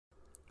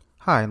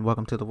Hi, and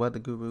welcome to the Weather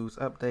Guru's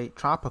update,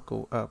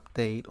 tropical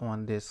update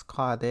on this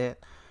Claudette,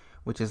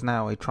 which is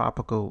now a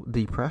tropical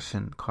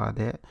depression.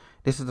 Claudette.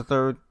 This is the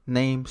third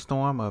named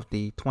storm of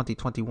the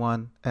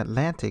 2021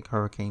 Atlantic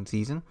hurricane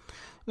season.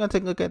 We're going to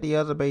take a look at the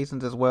other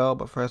basins as well,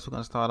 but first we're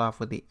going to start off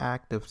with the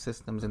active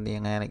systems in the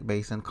Atlantic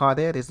basin.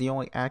 Claudette is the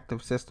only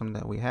active system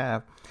that we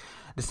have.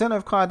 The center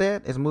of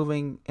Claudette is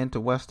moving into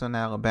western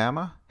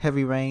Alabama.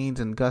 Heavy rains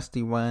and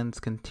gusty winds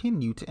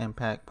continue to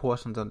impact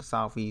portions of the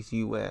southeast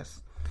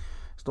U.S.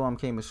 Storm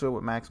came ashore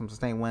with maximum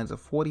sustained winds of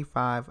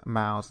 45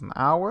 miles an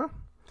hour.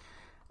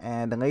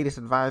 And the latest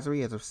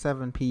advisory as of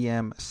 7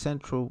 p.m.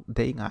 Central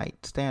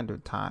Daylight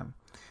Standard Time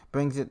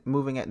brings it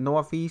moving at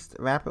northeast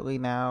rapidly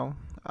now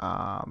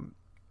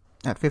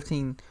at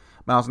 15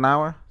 miles an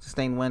hour.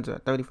 Sustained winds are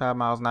at 35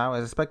 miles an hour.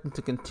 Is expected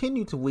to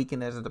continue to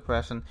weaken as a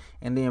depression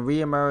and then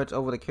reemerge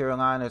over the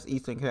Carolinas,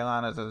 eastern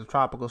Carolinas as a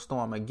tropical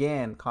storm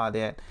again,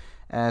 Claudette,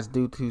 as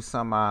due to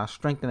some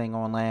strengthening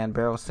on land,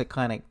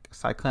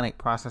 barocyclonic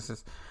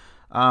processes.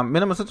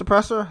 Minimum central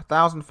pressure,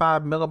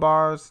 1,005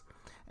 millibars,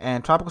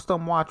 and tropical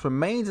storm watch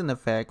remains in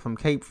effect from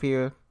Cape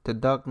Fear to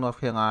Duck, North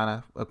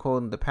Carolina,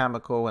 according to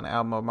Pamlico and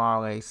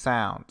Albemarle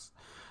Sounds.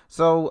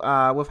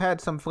 So we've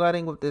had some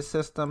flooding with this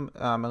system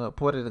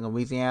reported in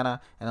Louisiana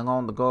and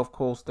along the Gulf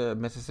Coast there of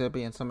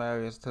Mississippi and some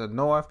areas to the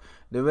north.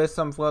 There is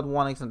some flood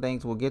warnings and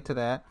things. We'll get to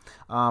that.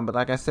 But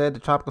like I said,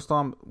 the tropical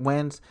storm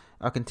winds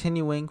are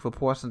continuing for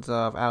portions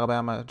of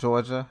Alabama,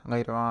 Georgia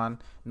later on,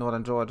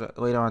 northern Georgia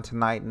later on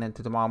tonight and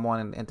into tomorrow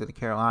morning into the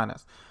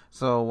Carolinas.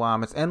 So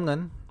it's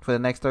inland for the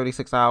next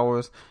 36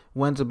 hours.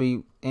 Winds will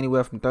be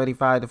anywhere from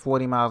 35 to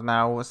 40 miles an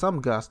hour with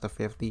some gusts of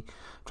 50.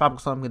 Tropical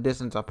storm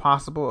conditions are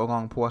possible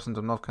along portions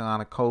of North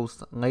Carolina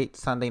coast late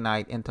Sunday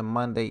night into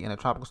Monday, and a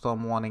tropical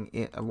storm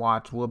warning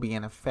watch will be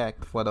in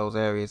effect for those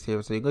areas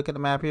here. So you look at the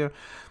map here,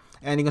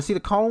 and you can see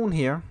the cone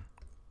here.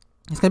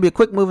 It's going to be a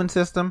quick moving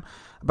system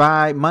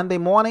by Monday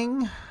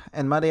morning.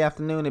 And Monday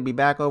afternoon, it'll be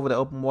back over the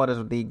open waters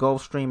of the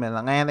Gulf Stream and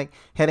Atlantic,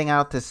 heading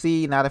out to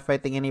sea, not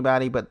affecting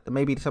anybody, but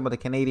maybe some of the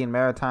Canadian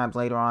Maritimes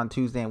later on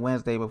Tuesday and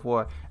Wednesday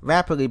before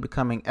rapidly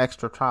becoming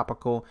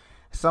extratropical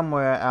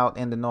somewhere out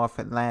in the North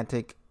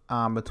Atlantic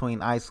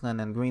between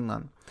Iceland and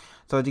Greenland.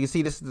 So as you can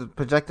see, this is the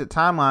projected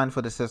timeline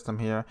for the system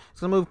here.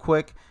 It's going to move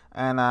quick,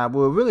 and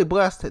we're really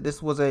blessed that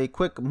this was a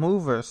quick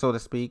mover, so to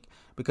speak,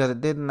 because it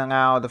didn't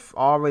allow the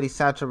already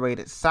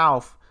saturated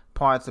south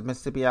parts of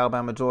Mississippi,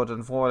 Alabama, Georgia,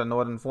 and Florida,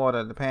 northern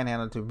Florida, the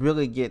Panhandle, to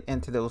really get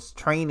into those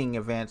training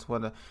events where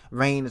the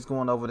rain is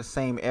going over the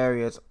same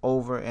areas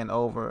over and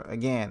over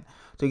again.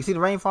 So you can see the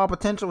rainfall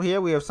potential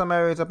here. We have some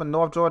areas up in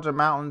North Georgia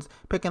mountains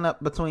picking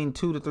up between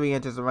 2 to 3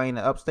 inches of rain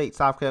in upstate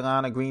South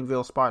Carolina,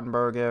 Greenville,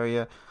 Spartanburg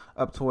area,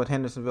 up toward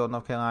Hendersonville,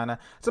 North Carolina.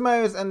 Some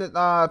areas in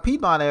the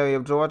Piedmont area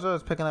of Georgia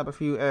is picking up a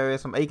few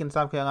areas from Aiken,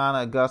 South Carolina,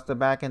 Augusta,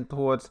 back in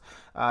towards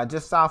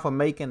just south of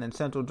Macon and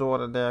central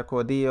Georgia there,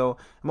 Cordele.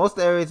 Most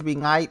areas be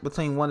light,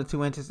 between 1 to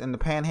 2 inches in the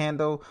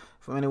Panhandle,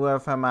 from anywhere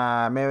from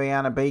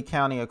Mariana Bay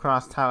County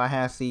across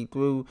Tallahassee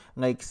through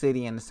Lake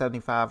City and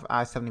the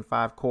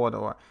I-75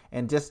 corridor.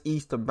 And just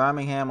east of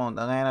Birmingham on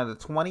Atlanta to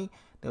 20,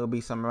 there will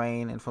be some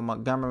rain. And from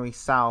Montgomery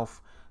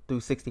south through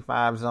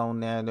 65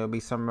 zone there'll be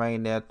some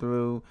rain there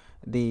through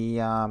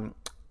the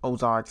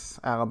Ozarks,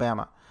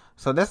 Alabama.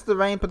 So that's the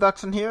rain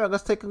production here.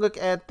 Let's take a look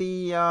at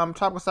the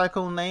tropical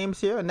cyclone names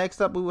here.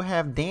 Next up, we will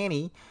have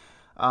Danny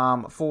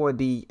for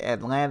the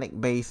Atlantic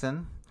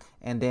Basin,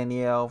 and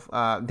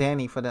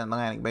Danny for the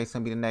Atlantic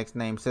Basin will be the next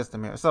named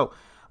system here. So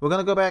we're going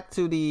to go back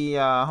to the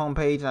home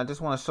page, and I just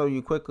want to show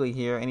you quickly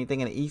here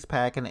anything in the East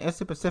Pac. In the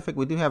Eastern Pacific,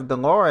 we do have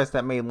Dolores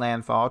that made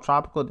landfall,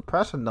 Tropical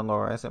Depression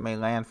Dolores that made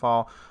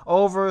landfall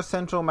over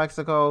central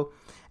Mexico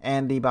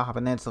and the Baja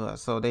Peninsula.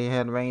 So they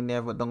had rain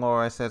there with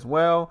Dolores as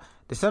well.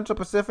 The Central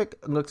Pacific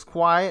looks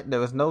quiet.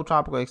 There is no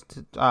tropical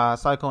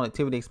cyclone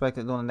activity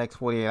expected during the next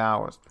 48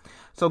 hours.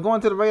 So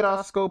going to the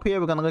radar scope here,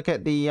 we're going to look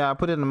at the,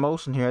 put it in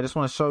motion here. I just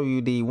want to show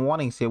you the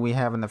warnings here we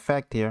have in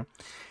effect here.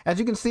 As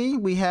you can see,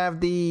 we have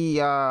the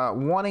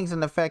warnings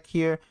in effect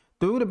here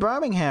through the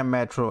Birmingham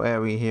metro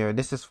area here.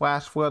 This is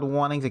flash flood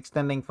warnings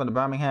extending from the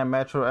Birmingham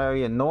metro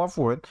area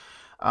northward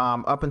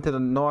up into the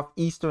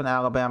northeastern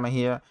Alabama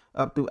here,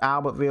 up through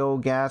Albertville,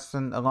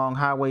 Gaston, along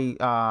Highway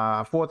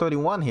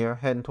 431 here,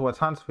 heading towards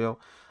Huntsville.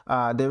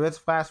 There is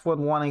flash flood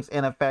warnings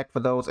in effect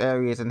for those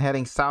areas, and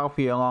heading south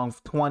here along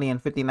 20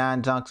 and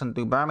 59 junction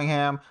through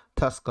Birmingham,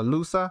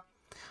 Tuscaloosa.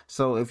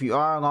 So if you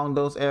are along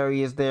those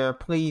areas there,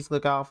 please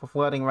look out for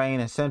flooding rain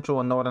in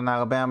central and northern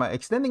Alabama,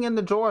 extending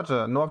into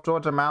Georgia, North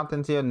Georgia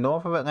mountains here,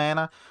 north of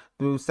Atlanta,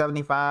 through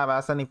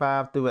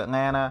I-75 through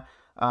Atlanta,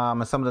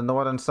 and some of the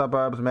northern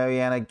suburbs,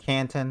 Mariana,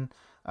 Canton,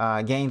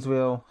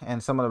 Gainesville,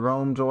 and some of the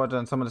Rome, Georgia,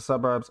 and some of the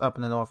suburbs up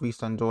in the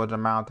northeastern Georgia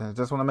mountains.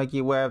 Just want to make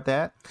you aware of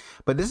that.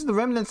 But this is the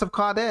remnants of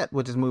Claudette,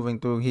 which is moving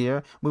through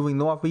here, moving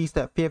northeast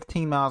at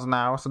 15 miles an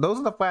hour. So those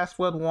are the flash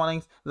flood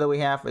warnings that we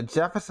have for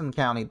Jefferson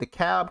County,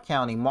 DeKalb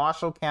County,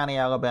 Marshall County,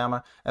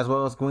 Alabama, as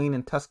well as Greene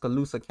and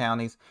Tuscaloosa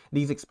counties.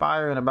 These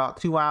expire in about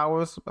 2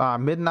 hours,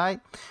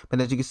 midnight. But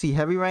as you can see,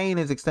 heavy rain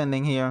is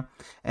extending here,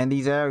 and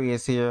these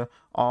areas here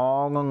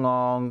all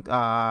along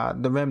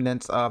the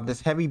remnants of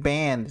this heavy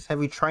band, this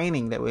heavy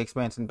training that we're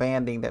experiencing,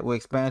 banding that we're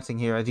experiencing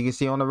here. As you can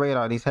see on the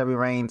radar, these heavy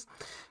rains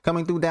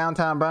coming through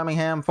downtown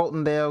Birmingham,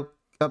 Fultondale,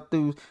 up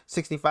through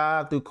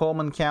 65, through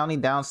Coleman County,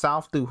 down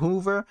south through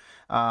Hoover,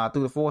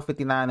 through the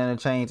 459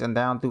 interchange, and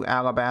down through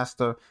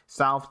Alabaster,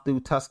 south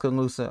through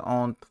Tuscaloosa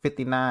on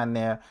 59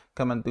 there,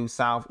 coming through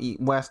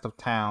west of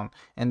town.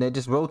 And they're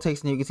just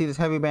rotating. You can see this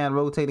heavy band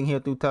rotating here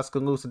through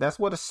Tuscaloosa. That's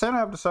where the center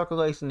of the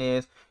circulation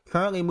is,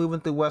 currently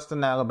moving through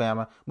western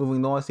Alabama,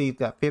 moving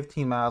northeast at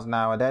 15 miles an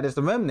hour. That is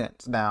the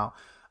remnants now.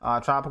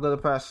 Tropical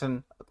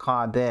depression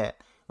Claudette,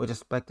 which is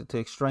expected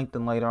to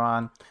strengthen later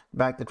on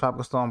back to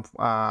tropical storm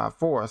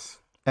force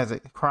as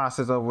it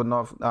crosses over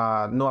North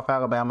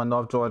Alabama,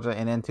 North Georgia,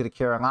 and into the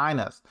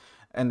Carolinas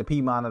and the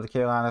Piedmont of the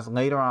Carolinas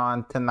later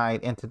on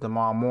tonight into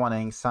tomorrow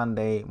morning,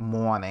 Sunday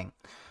morning.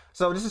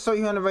 So just to show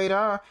you on the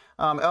radar,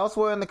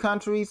 elsewhere in the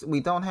countries,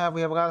 we have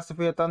a lot of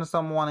severe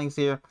thunderstorm warnings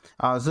here.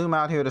 I'll zoom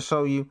out here to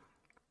show you.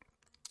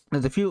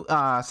 There's a few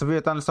severe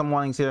thunderstorm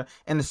warnings here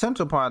in the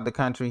central part of the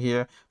country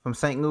here, from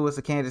St. Louis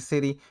to Kansas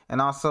City, and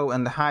also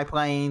in the High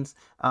Plains,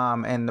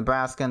 and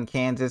Nebraska and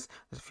Kansas.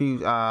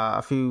 There's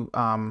a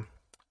few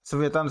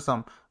severe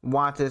thunderstorm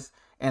watches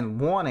and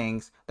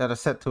warnings that are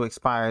set to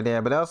expire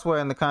there. But elsewhere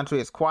in the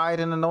country, it's quiet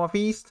in the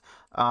northeast,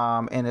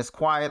 and it's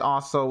quiet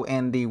also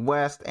in the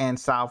west and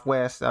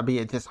southwest,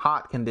 albeit just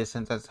hot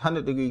conditions as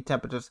 100-degree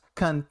temperatures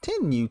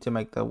continue to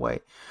make their way.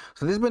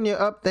 So this has been your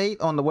update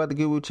on the Weather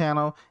Guru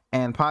channel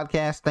and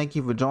podcast. Thank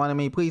you for joining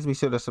me. Please be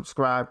sure to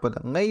subscribe for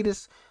the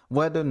latest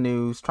weather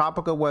news,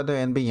 tropical weather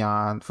and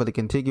beyond for the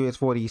contiguous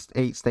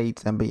 48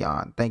 states and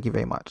beyond. Thank you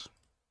very much.